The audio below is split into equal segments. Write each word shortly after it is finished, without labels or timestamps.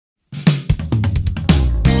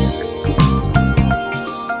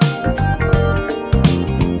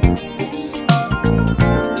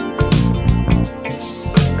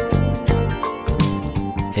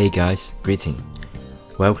Hey guys, greeting.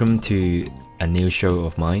 Welcome to a new show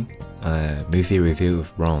of mine, movie review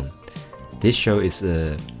with Ron. This show is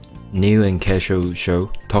a new and casual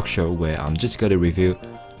talk show where I'm just gonna review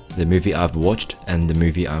the movie I've watched and the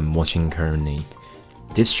movie I'm watching currently.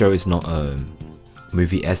 This show is not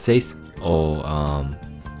movie essays or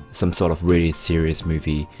some sort of really serious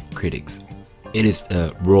movie critics. It is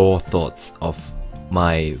raw thoughts of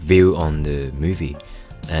my view on the movie,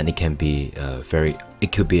 and it can be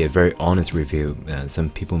it could be a very honest review. Some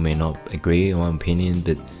people may not agree on my opinion,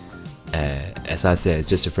 but as I said, it's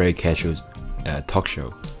just a very casual talk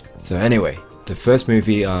show. So anyway, the first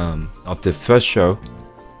movie of the first show,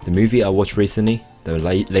 the movie I watched recently, the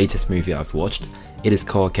latest movie I've watched, it is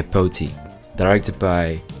called Capote, directed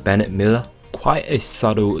by Bennett Miller. Quite a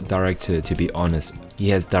subtle director, to be honest. He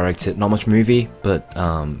has directed not much movie, but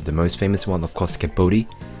the most famous one, of course, Capote,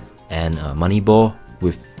 and Moneyball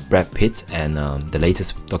with Brad Pitt, and the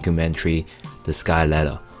latest documentary, The Sky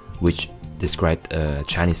Ladder, which described a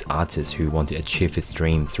Chinese artist who wanted to achieve his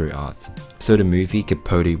dream through art. So the movie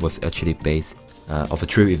Capote was actually based of a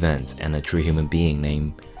true event and a true human being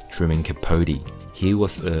named Truman Capote. He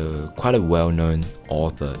was quite a well-known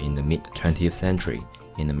author in the mid-20th century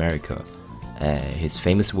in America. His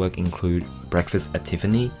famous work include Breakfast at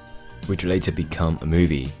Tiffany, which later became a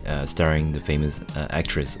movie starring the famous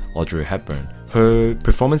actress Audrey Hepburn. Her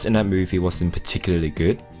performance in that movie wasn't particularly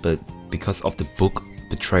good, but because of the book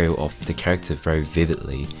portrayal of the character very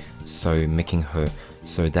vividly, so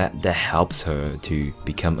that helps her to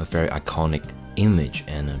become a very iconic image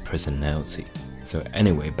and a personality. So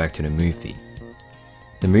anyway, back to the movie.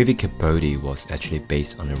 The movie Capote was actually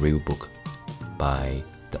based on a real book by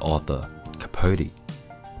the author Capote.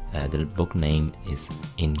 The book name is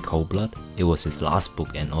In Cold Blood. It was his last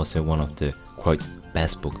book and also one of the, quote,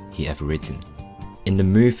 best book he ever written. In the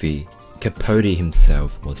movie, Capote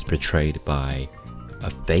himself was portrayed by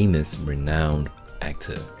a famous, renowned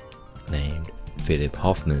actor named Philip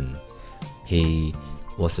Hoffman. He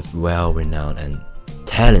was a well-renowned and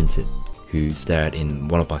talented who starred in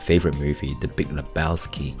one of my favorite movies, The Big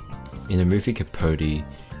Lebowski. In the movie Capote,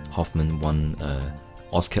 Hoffman won an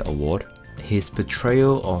Oscar award. His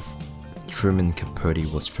portrayal of Truman Capote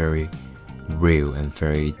was very real and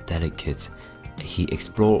very delicate. He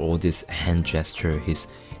explored all this hand gesture, his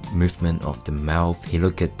movement of the mouth. He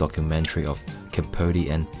looked at documentary of Capote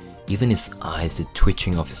and even his eyes, the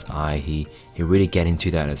twitching of his eye, he really get into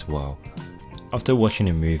that as well. After watching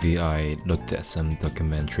the movie, I looked at some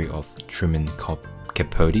documentary of Truman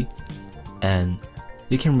Capote, and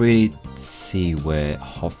you can really see where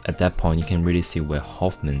at that point you can really see where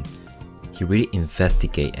Hoffman, he really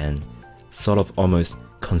investigate and sort of almost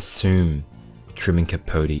consume Truman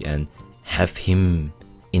Capote and have him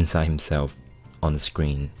inside himself on the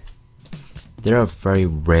screen. There are very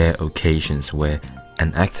rare occasions where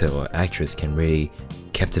an actor or actress can really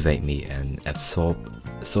captivate me and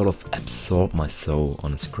sort of absorb my soul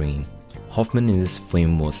on the screen. Hoffman in this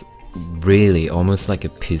film was really almost like a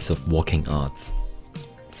piece of walking art.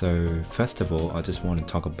 So first of all, I just want to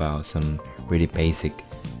talk about some really basic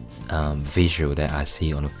visual that I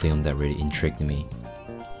see on a film that really intrigued me.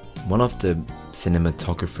 One of the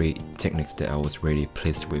cinematography techniques that I was really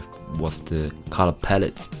pleased with was the color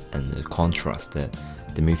palettes and the contrast that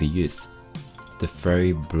the movie used. The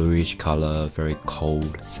very bluish color, very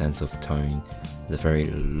cold sense of tone, the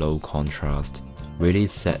very low contrast really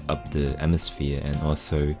set up the atmosphere, and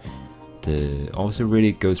also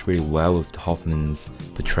really goes really well with Hoffman's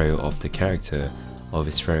portrayal of the character, of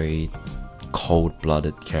his very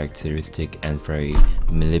cold-blooded characteristic and very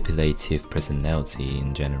manipulative personality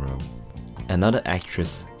in general. Another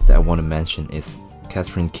actress that I want to mention is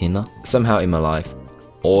Catherine Keener. Somehow in my life,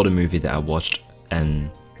 all the movies that I watched,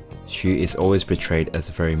 and she is always portrayed as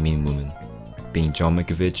a very mean woman, being John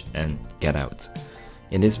Malkovich and Get Out.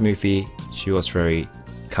 In this movie, she was very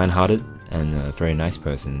kind-hearted and a very nice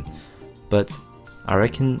person, but I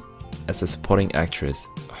reckon as a supporting actress,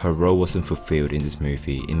 her role wasn't fulfilled in this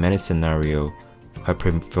movie. In many scenarios, her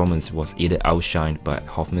performance was either outshined by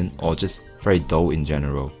Hoffman or just very dull in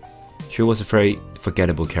general. She was a very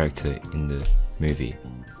forgettable character in the movie.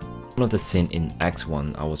 One of the scenes in Act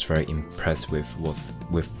 1 I was very impressed with was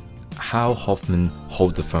with how Hoffman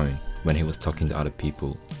held the phone when he was talking to other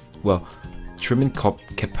people. Well, Truman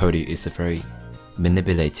Capote is a very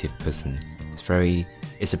manipulative person.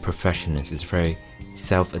 It's a perfectionist. It's a very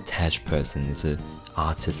self-attached person. It's an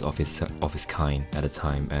artist of his kind at the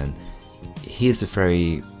time, and he is a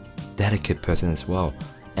very delicate person as well.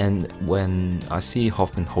 And when I see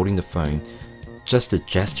Hoffman holding the phone, just the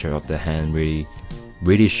gesture of the hand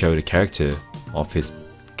really show the character of his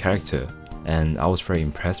character. and I was very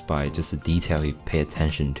impressed by just the detail he paid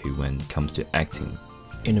attention to when it comes to acting.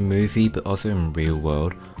 In the movie, but also in real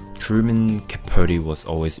world, Truman Capote was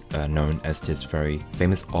always known as this very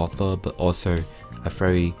famous author, but also a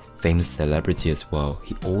very famous celebrity as well.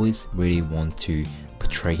 He always really wanted to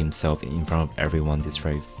portray himself in front of everyone, this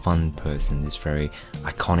very fun person, this very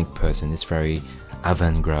iconic person, this very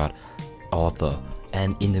avant-garde author.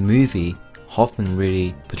 And in the movie, Hoffman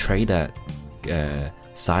really portrayed that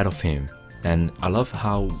side of him. And I love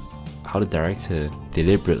how the director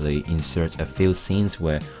deliberately inserts a few scenes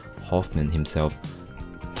where Hoffman himself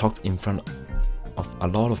talked in front of a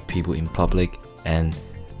lot of people in public, and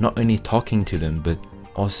not only talking to them, but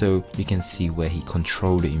also you can see where he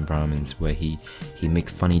controlled the environments, where he make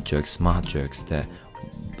funny jokes, smart jokes that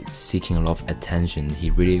seeking a lot of attention. He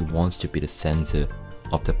really wants to be the center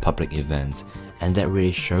of the public event, and that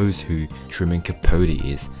really shows who Truman Capote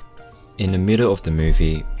is. In the middle of the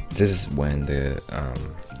movie, this is when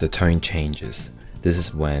the tone changes. This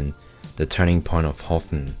is when the turning point of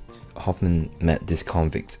Hoffman. Hoffman met this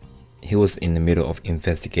convict. He was in the middle of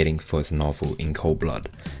investigating for his novel in cold blood,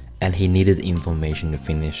 and he needed information to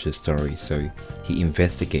finish the story, so he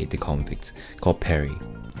investigated the convict called Perry.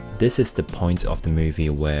 This is the point of the movie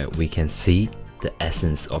where we can see the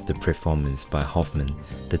essence of the performance by Hoffman,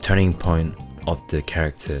 the turning point of the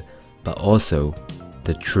character, but also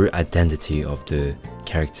the true identity of the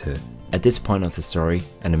character. At this point of the story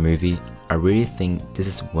and the movie, I really think this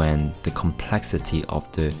is when the complexity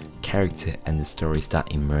of the character and the story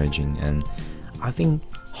start emerging, and I think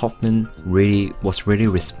Hoffman was really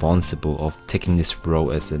responsible of taking this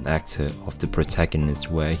role as an actor of the protagonist,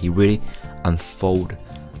 where he really unfold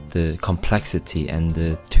the complexity and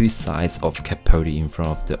the two sides of Capote in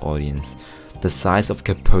front of the audience. The sides of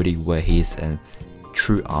Capote where he is a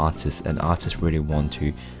true artist, and artists really want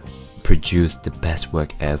to produce the best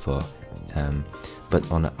work ever. But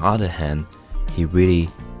on the other hand, he really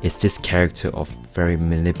is this character of very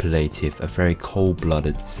manipulative, a very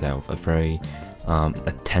cold-blooded self, a very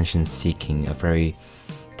attention-seeking, a very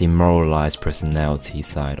demoralized personality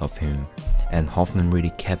side of him, and Hoffman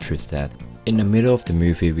really captures that. In the middle of the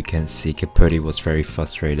movie, we can see Capote was very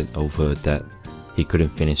frustrated over that he couldn't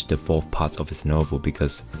finish the fourth part of his novel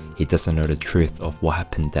because he doesn't know the truth of what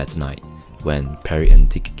happened that night when Perry and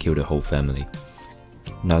Dick killed the whole family.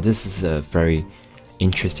 Now this is a very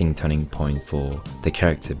interesting turning point for the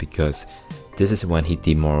character, because this is when he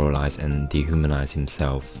demoralized and dehumanized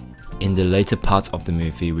himself. In the later parts of the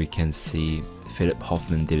movie, we can see Philip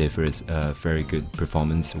Hoffman delivers a very good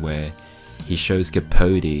performance where he shows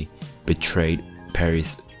Capote betrayed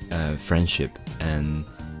Perry's friendship, and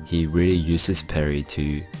he really uses Perry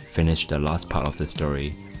to finish the last part of the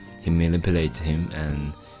story. He manipulates him,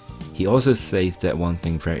 and he also says that one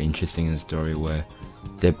thing very interesting in the story where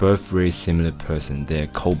they're both very similar person. They're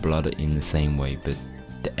cold-blooded in the same way, but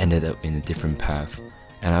they ended up in a different path.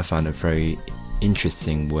 And I found it very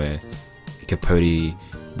interesting where Capote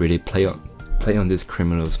really play on this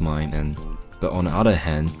criminal's mind, but on the other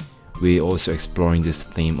hand, we're also exploring this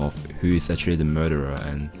theme of who is actually the murderer.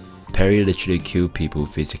 And Perry literally killed people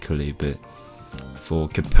physically, but for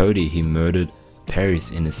Capote, he murdered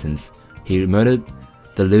Perry's innocence. He murdered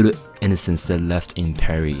the little innocence that left in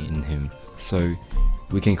Perry in him. So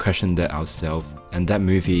we can question that ourselves, and that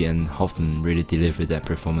movie and Hoffman really delivered that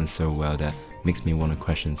performance so well that makes me want to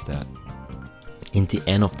question that. In the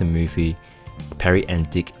end of the movie, Perry and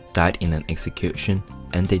Dick died in an execution,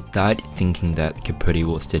 and they died thinking that Capote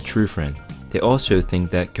was their true friend. They also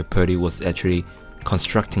think that Capote was actually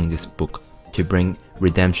constructing this book to bring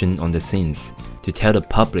redemption on the scenes, to tell the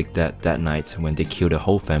public that that night when they killed the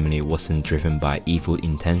whole family wasn't driven by evil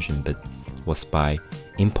intention, but was by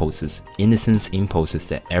impulses, innocent impulses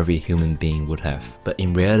that every human being would have. But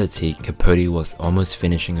in reality, Capote was almost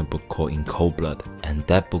finishing a book called In Cold Blood, and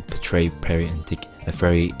that book portrayed Perry and Dick, a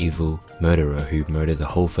very evil murderer who murdered the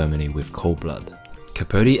whole family with cold blood.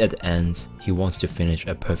 Capote at the end, he wants to finish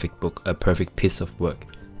a perfect book, a perfect piece of work,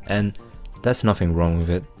 and there's nothing wrong with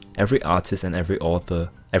it. Every artist and every author,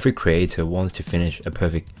 every creator wants to finish a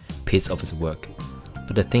perfect piece of his work.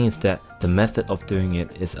 But the thing is that the method of doing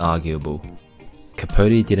it is arguable.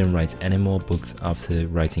 Capote didn't write any more books after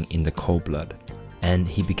writing In the Cold Blood, and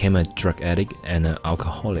he became a drug addict and an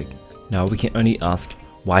alcoholic. Now we can only ask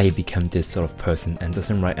why he became this sort of person and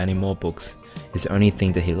doesn't write any more books. It's the only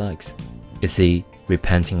thing that he likes. Is he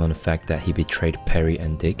repenting on the fact that he betrayed Perry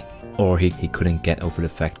and Dick? Or he couldn't get over the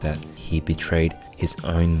fact that he betrayed his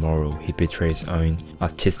own moral, he betrayed his own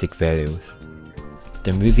artistic values.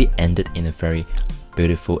 The movie ended in a very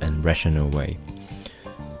beautiful and rational way.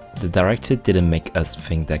 The director didn't make us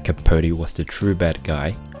think that Capote was the true bad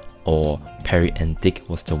guy, or Perry and Dick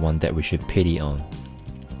was the one that we should pity on.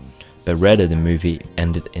 But rather the movie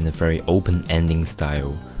ended in a very open ending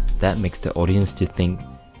style that makes the audience to think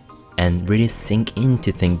and really sink in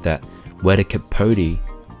to think that whether Capote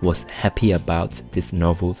was happy about this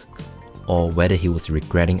novel or whether he was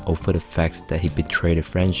regretting over the fact that he betrayed a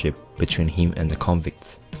friendship between him and the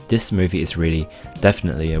convicts. This movie is really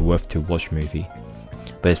definitely a worth to watch movie,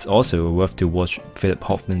 but it's also a worth to watch Philip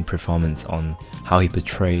Hoffman's performance on how he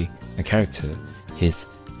portrayed a character, his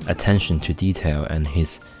attention to detail and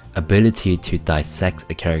his ability to dissect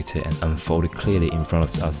a character and unfold it clearly in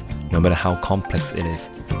front of us, no matter how complex it is.